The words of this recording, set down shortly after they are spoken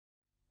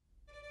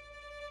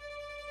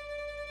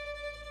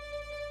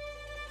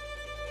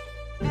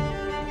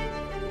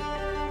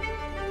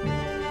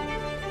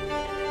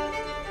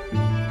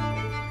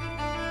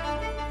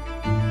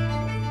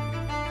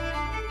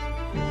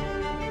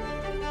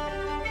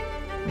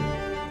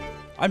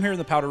I'm here in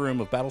the powder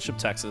room of Battleship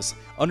Texas,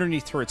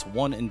 underneath turrets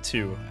 1 and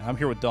 2. And I'm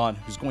here with Don,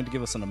 who's going to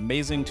give us an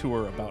amazing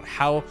tour about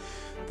how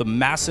the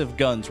massive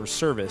guns were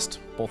serviced,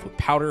 both with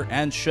powder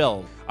and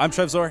shell. I'm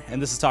Trevzor,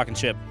 and this is Talkin'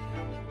 Ship.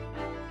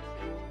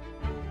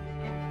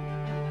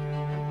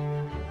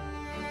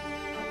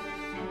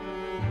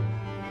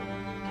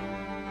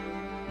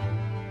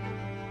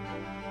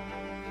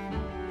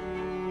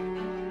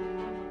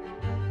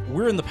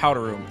 We're in the powder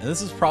room, and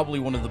this is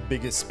probably one of the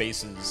biggest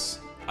spaces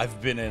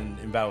I've been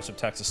in Battleship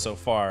Texas so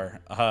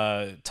far.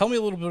 Tell me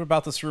a little bit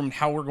about this room and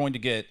how we're going to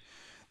get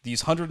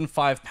these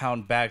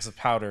 105-pound bags of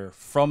powder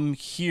from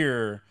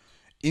here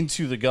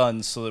into the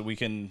guns so that we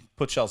can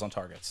put shells on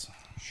targets.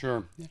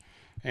 Sure.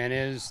 And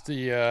is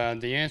the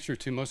answer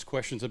to most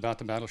questions about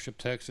the Battleship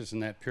Texas in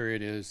that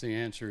period is the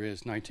answer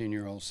is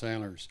 19-year-old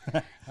sailors.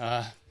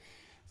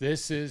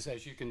 This is,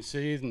 as you can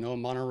see, no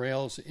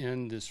monorails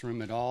in this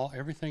room at all.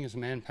 Everything is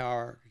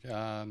manpower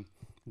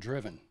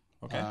driven.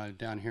 Okay.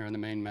 Down here in the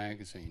main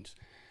magazines.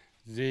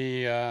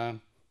 The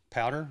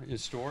powder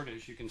is stored,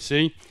 as you can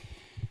see,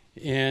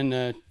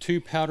 in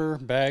 2 powder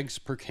bags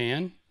per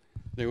can.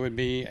 There would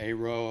be a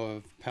row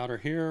of powder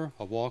here,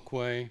 a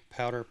walkway,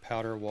 powder,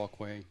 powder,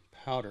 walkway,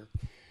 powder,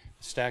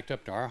 stacked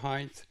up to our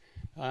height,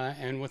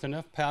 and with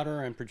enough powder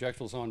and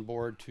projectiles on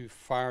board to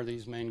fire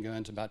these main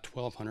guns about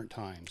 1,200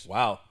 times.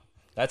 Wow,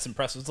 that's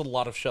impressive. It's a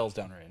lot of shells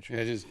downrange.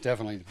 It is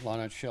definitely a lot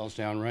of shells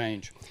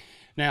downrange.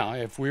 Now,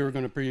 if we were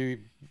going to be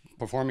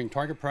performing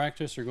target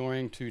practice or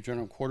going to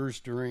general quarters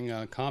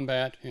during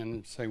combat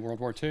in, say, World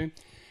War II,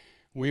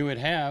 we would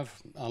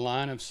have a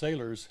line of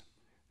sailors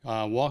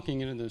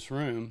walking into this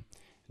room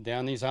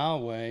down these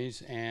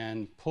aisleways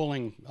and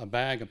pulling a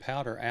bag of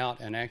powder out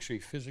and actually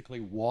physically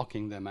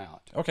walking them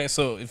out. Okay,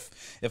 so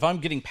if I'm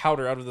getting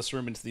powder out of this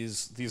room into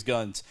these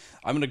guns,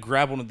 I'm going to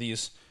grab one of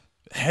these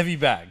heavy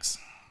bags,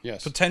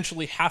 yes,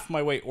 potentially half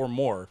my weight or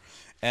more,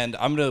 and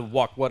I'm going to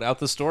walk, what, out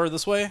this door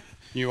this way?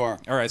 You are.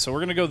 All right, so we're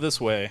going to go this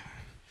way.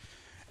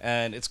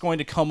 And it's going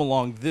to come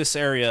along this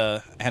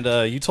area. And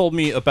you told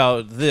me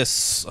about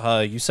this.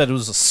 You said it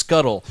was a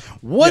scuttle.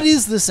 What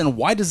is this, and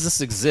why does this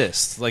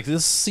exist? Like,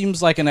 this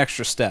seems like an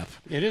extra step.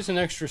 It is an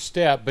extra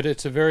step, but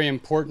it's a very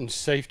important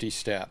safety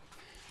step.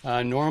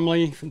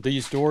 Normally,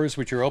 these doors,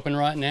 which are open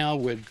right now,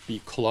 would be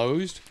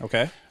closed.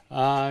 Okay.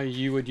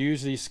 You would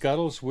use these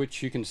scuttles,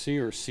 which you can see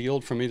are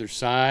sealed from either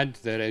side,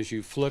 that as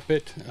you flip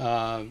it,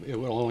 it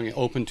will only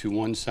open to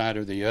one side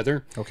or the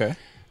other. Okay.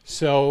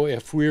 So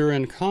if we're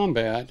in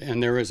combat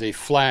and there is a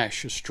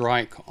flash, a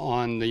strike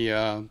on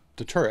the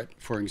turret,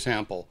 for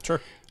example,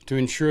 sure, to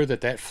ensure that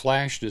that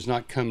flash does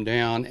not come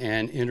down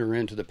and enter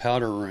into the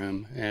powder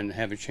room and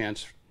have a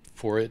chance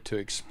for it to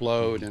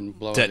explode and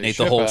blow detonate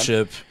the whole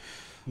ship.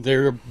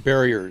 There are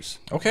barriers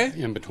okay.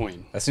 in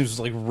between. That seems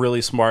like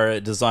really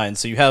smart design.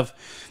 So you have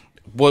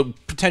what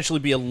would potentially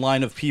be a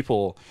line of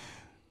people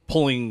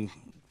pulling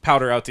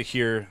powder out to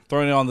here,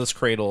 throwing it on this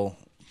cradle,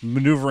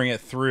 maneuvering it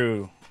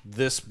through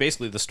this,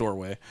 basically this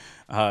doorway,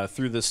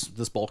 through this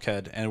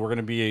bulkhead, and we're going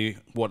to be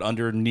what,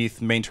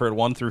 underneath main turret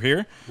 1 through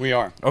here? We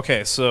are.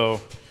 Okay, so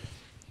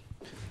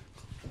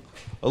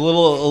a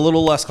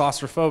little less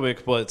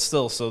claustrophobic, but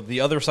still. So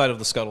the other side of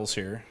the scuttle's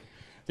here.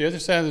 The other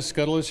side of the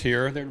scuttle is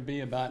here. There would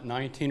be about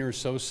 19 or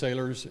so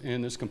sailors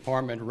in this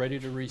compartment ready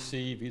to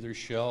receive either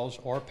shells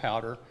or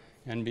powder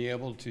and be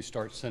able to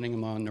start sending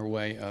them on their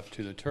way up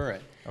to the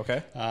turret.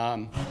 Okay.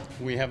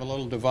 We have a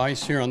little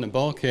device here on the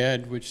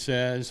bulkhead which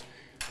says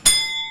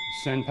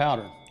send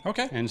powder.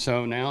 Okay. And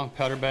so now a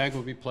powder bag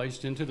will be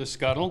placed into the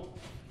scuttle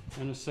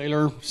and a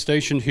sailor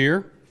stationed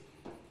here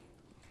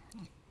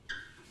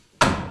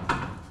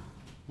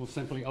will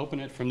simply open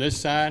it from this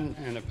side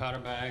and the powder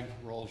bag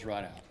rolls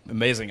right out.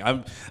 Amazing.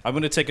 I'm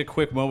going to take a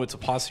quick moment to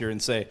pause here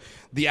and say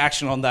the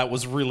action on that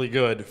was really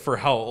good for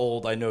how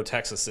old I know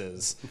Texas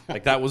is.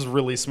 Like, that was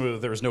really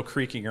smooth. There was no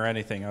creaking or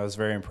anything. I was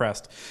very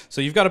impressed.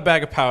 So you've got a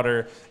bag of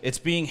powder. It's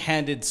being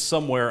handed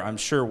somewhere, I'm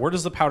sure. Where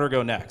does the powder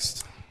go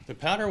next? The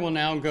powder will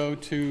now go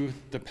to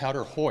the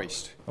powder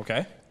hoist.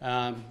 Okay.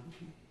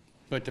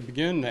 But to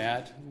begin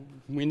that,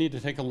 we need to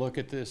take a look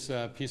at this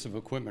piece of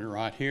equipment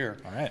right here.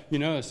 All right. You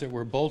notice that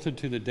we're bolted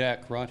to the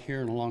deck right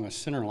here and along a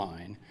center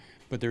line,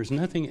 but there's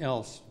nothing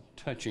else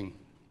touching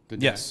the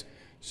deck. Yes.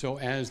 So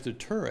as the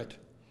turret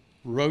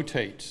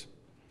rotates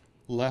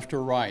left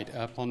or right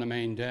up on the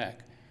main deck,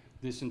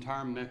 this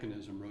entire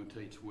mechanism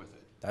rotates with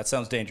it. That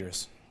sounds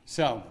dangerous.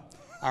 So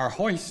our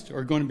hoists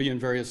are going to be in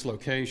various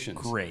locations.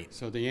 Great.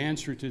 So the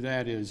answer to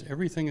that is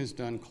everything is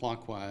done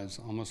clockwise,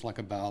 almost like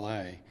a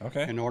ballet,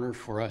 okay, in order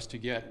for us to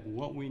get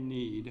what we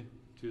need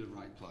to the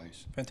right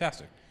place.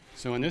 Fantastic.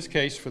 So in this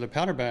case, for the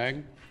powder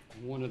bag,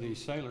 one of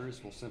these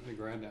sailors will simply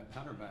grab that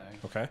powder bag,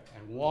 okay,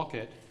 and walk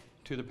it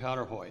to the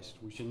powder hoist,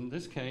 which in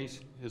this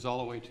case is all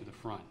the way to the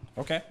front.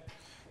 Okay.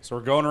 So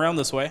we're going around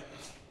this way.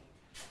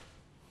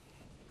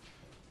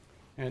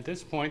 And at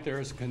this point, there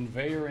is a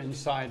conveyor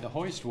inside the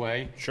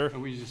hoistway. Sure.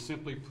 And we just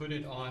simply put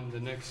it on the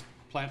next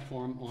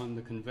platform on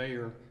the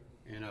conveyor,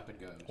 and up it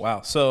goes.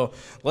 Wow. So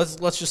let's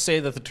just say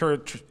that the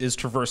turret is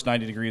traversed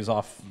 90 degrees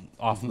off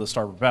of the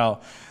starboard bow.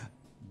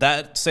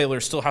 that sailor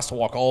still has to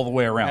walk all the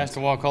way around. Has to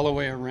walk all the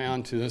way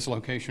around to this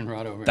location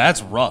right over here.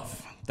 That's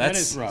rough. That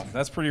is rough.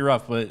 That's pretty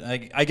rough, but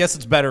I guess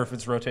it's better if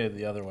it's rotated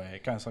the other way.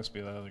 It kind of sucks to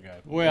be the other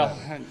guy. Well,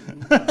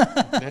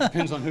 that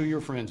depends on who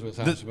you're friends with,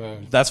 I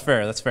suppose. That's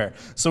fair. That's fair.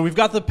 So we've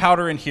got the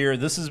powder in here.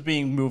 This is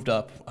being moved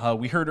up.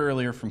 We heard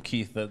earlier from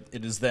Keith that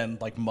it is then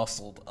like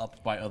muscled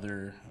up by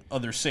other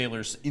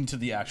sailors into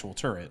the actual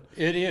turret.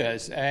 It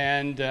is,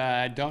 and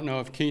I don't know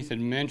if Keith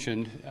had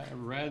mentioned,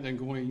 rather than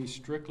going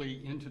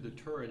strictly into the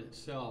turret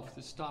itself,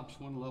 this stops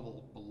one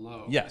level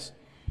below. Yes.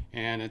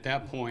 And at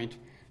that point,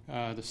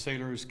 the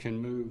sailors can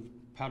move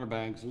powder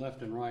bags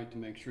left and right to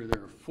make sure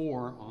there are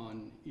 4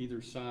 on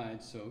either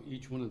side. So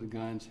each one of the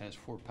guns has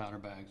 4 powder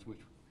bags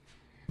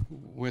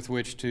with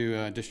which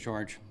to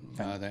discharge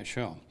that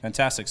shell.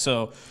 Fantastic.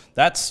 So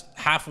that's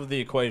half of the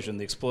equation,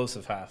 the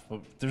explosive half.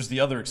 But there's the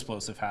other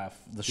explosive half,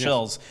 the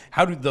shells.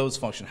 How do those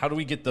function? How do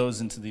we get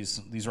those into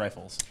these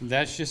rifles?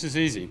 That's just as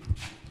easy.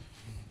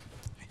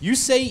 You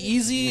say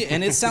easy,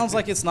 and it sounds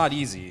like it's not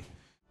easy.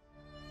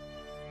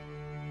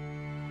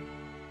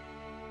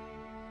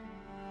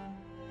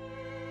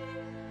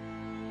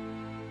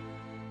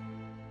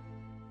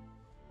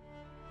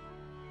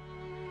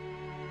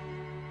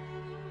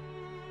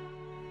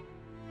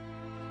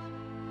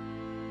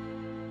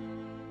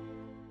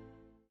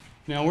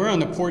 Now we're on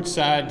the port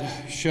side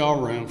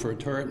shell room for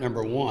turret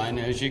number 1.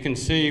 As you can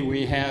see,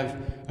 we have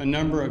a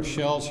number of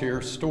shells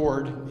here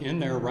stored in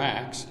their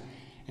racks.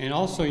 And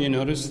also you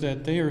notice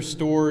that they are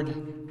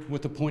stored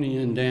with the pointy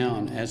end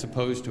down as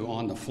opposed to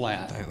on the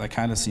flat. That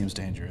kind of seems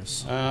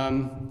dangerous.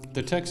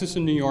 The Texas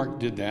and New York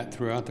did that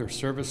throughout their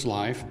service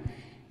life.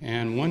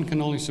 And one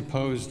can only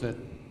suppose that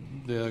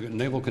the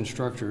naval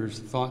constructors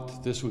thought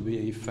that this would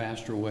be a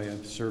faster way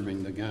of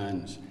serving the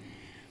guns.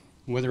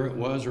 Whether it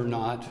was or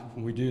not,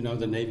 we do know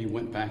the Navy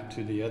went back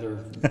to the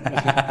other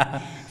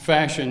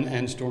fashion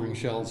and storing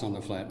shells on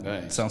the flat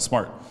bay. Sounds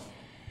smart.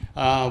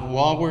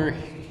 While we're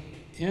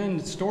in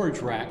storage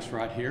racks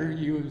right here,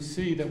 you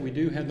see that we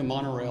do have the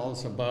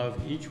monorails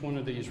above each one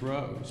of these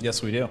rows.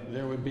 Yes, we do.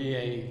 There would be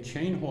a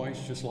chain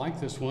hoist just like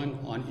this one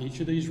on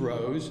each of these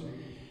rows.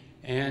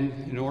 And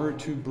in order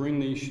to bring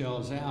these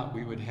shells out,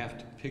 we would have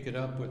to pick it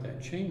up with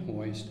that chain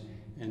hoist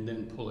and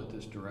then pull it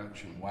this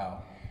direction.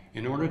 Wow.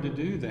 In order to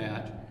do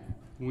that,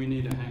 we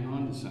need to hang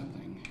on to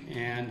something.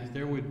 And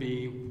there would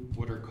be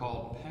what are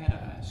called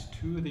pad eyes.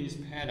 2 of these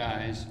pad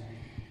eyes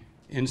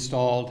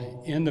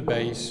installed in the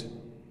base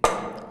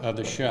of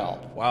the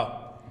shell.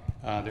 Wow.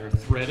 They're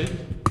threaded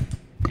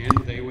and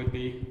they would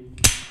be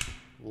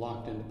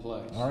locked into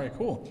place. All right,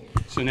 cool.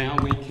 So now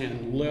we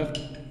can lift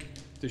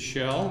the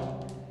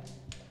shell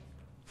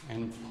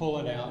and pull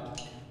it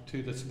out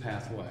to this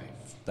pathway.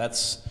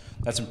 That's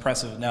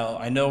impressive. Now,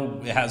 I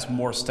know it has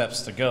more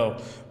steps to go,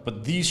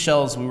 but these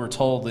shells, we were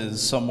told,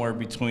 is somewhere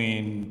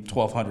between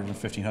 1,200 and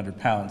 1,500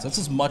 pounds. That's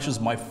as much as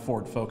my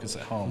Ford Focus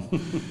at home.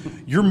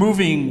 You're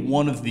moving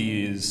one of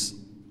these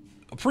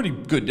a pretty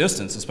good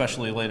distance,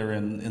 especially later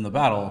in the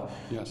battle.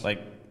 Yes.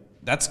 Like,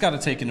 that's got to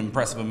take an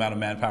impressive amount of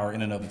manpower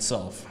in and of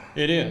itself.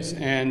 It is,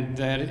 and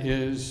that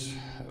is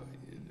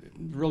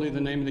really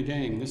the name of the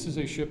game. This is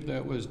a ship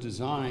that was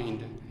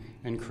designed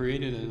and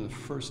created in the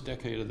first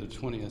decade of the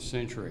 20th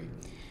century.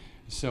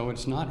 So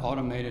it's not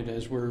automated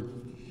as we're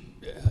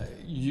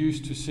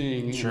used to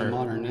seeing in the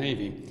modern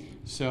Navy.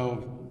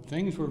 So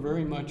things were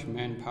very much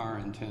manpower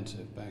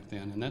intensive back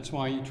then, and that's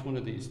why each one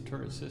of these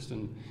turret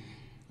systems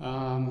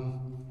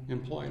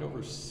employed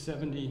over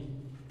 70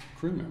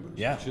 crew members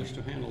just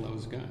to handle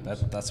those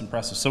guns. That's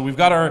impressive. So we've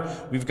got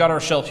our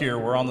shell here.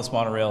 We're on this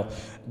monorail.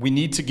 We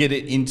need to get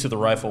it into the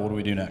rifle. What do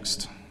we do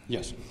next?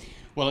 Yes.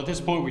 Well, at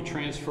this point, we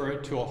transfer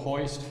it to a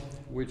hoist,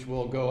 which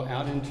will go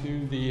out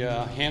into the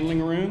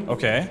handling room.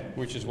 Okay.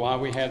 Which is why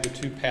we have the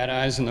 2 pad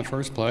eyes in the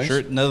first place.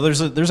 Sure. No,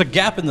 there's a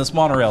gap in this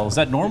monorail. Is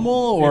that normal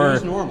or? It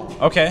is normal.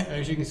 Okay.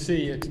 As you can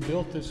see, it's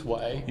built this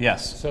way.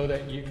 Yes. So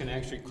that you can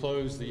actually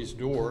close these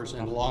doors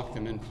and lock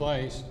them in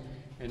place.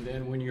 And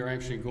then when you're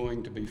actually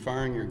going to be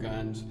firing your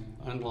guns,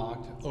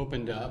 unlocked,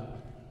 opened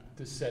up,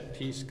 the set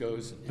piece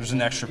goes. There's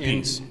an extra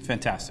piece.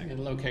 Fantastic.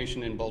 In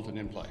location and bolted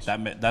in place.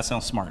 That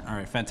sounds smart. All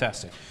right,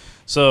 fantastic.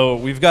 So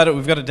we've got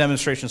a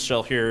demonstration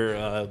shell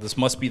here. This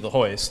must be the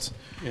hoist.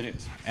 It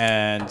is.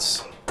 And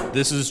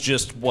this is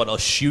just a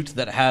chute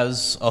that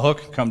has a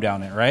hook come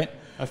down it, right?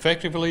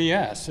 Effectively,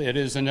 yes. It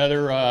is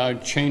another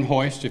chain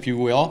hoist, if you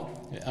will.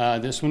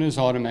 This one is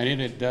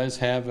automated. It does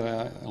have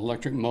an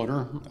electric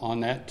motor on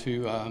that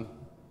to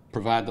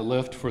provide the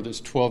lift for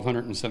this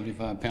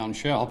 1,275-pound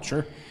shell.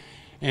 Sure.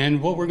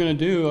 And what we're going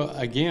to do,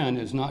 again,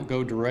 is not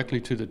go directly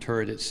to the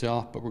turret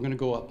itself, but we're going to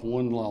go up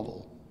one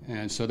level,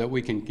 and so that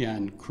we can,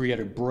 again,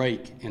 create a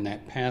break in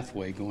that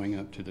pathway going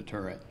up to the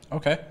turret.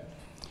 Okay.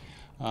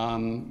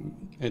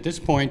 At this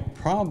point,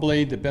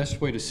 probably the best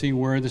way to see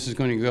where this is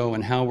going to go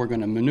and how we're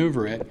going to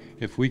maneuver it,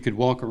 if we could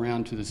walk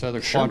around to this other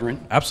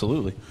quadrant.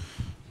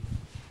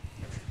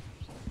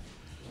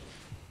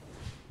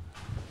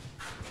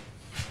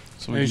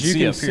 So we As can you see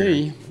can up here.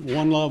 see,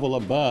 one level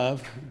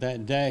above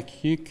that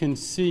deck, you can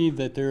see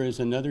that there is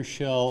another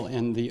shell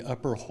in the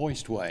upper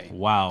hoistway.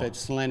 Wow. That's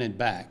slanted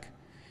back.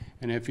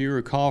 And if you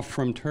recall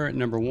from turret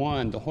number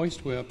 1, the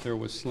hoistway up there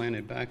was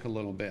slanted back a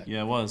little bit.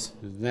 Yeah, it was.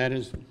 That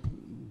is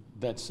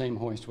that same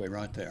hoistway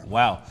right there.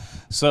 Wow.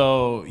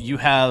 So you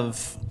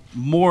have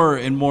more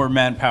and more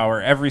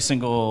manpower every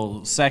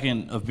single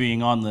second of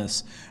being on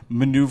this,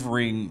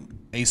 maneuvering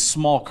a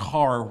small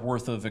car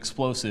worth of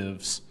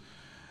explosives,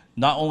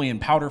 not only in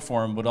powder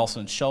form, but also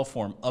in shell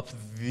form, up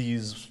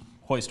these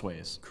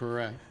hoistways.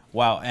 Correct.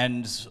 Wow.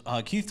 And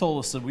Keith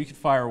told us that we could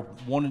fire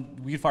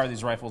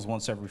these rifles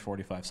once every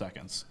 45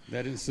 seconds.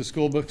 That is the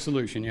school book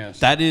solution, yes.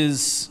 That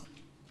is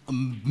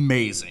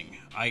amazing.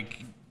 I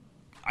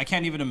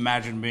can't even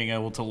imagine being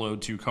able to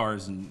load 2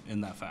 cars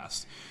in that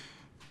fast.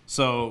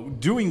 So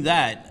doing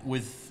that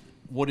with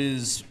what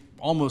is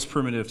almost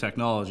primitive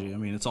technology, I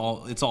mean, it's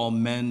all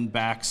men,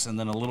 backs, and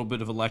then a little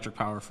bit of electric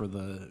power for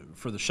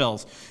the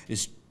shells,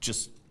 is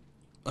just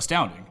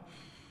astounding.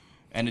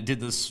 And it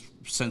did this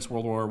since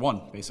World War I,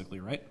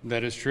 basically, right?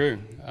 That is true.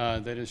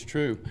 That is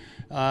true.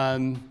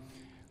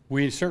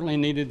 We certainly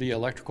needed the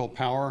electrical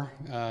power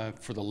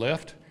for the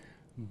lift,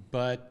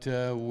 but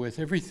with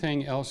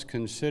everything else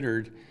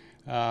considered,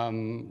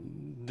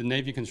 the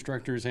Navy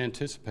constructors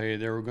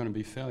anticipated there were going to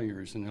be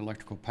failures in the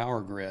electrical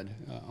power grid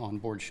on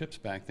board ships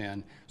back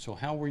then. So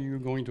how were you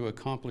going to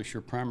accomplish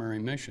your primary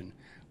mission?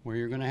 Well,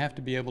 you're going to have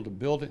to be able to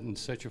build it in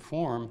such a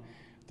form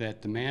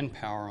that the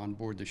manpower on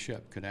board the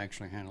ship could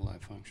actually handle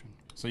that function.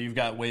 So you've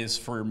got ways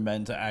for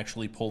men to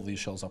actually pull these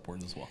shells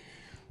upwards as well.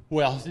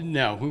 Well,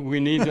 no, we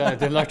need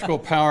the electrical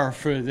power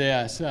for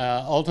this.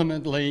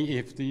 Ultimately,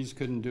 if these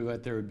couldn't do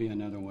it, there would be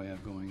another way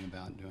of going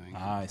about doing it.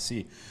 I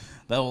see.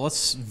 Well,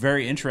 that's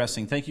very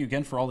interesting. Thank you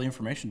again for all the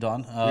information,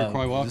 Don. You're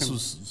quite welcome. This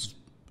was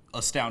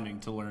astounding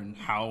to learn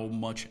how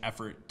much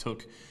effort it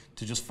took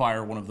to just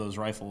fire one of those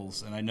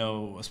rifles. And I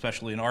know,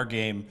 especially in our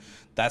game,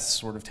 that's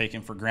sort of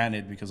taken for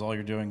granted because all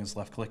you're doing is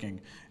left clicking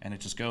and it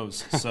just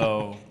goes.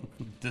 So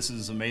this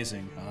is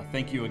amazing.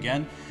 Thank you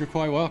again. You're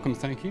quite welcome.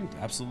 Thank you.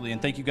 Absolutely.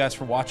 And thank you guys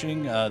for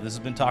watching. This has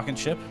been Talkin'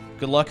 Ship.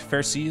 Good luck,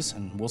 fair seas,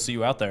 and we'll see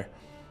you out there.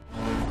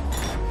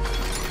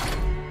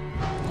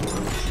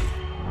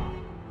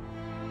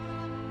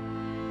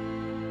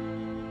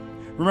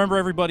 Remember,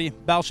 everybody,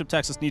 Battleship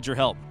Texas needs your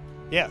help.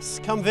 Yes,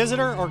 come visit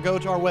her or go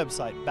to our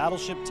website,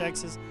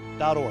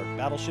 battleshiptexas.org,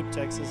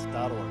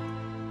 battleshiptexas.org.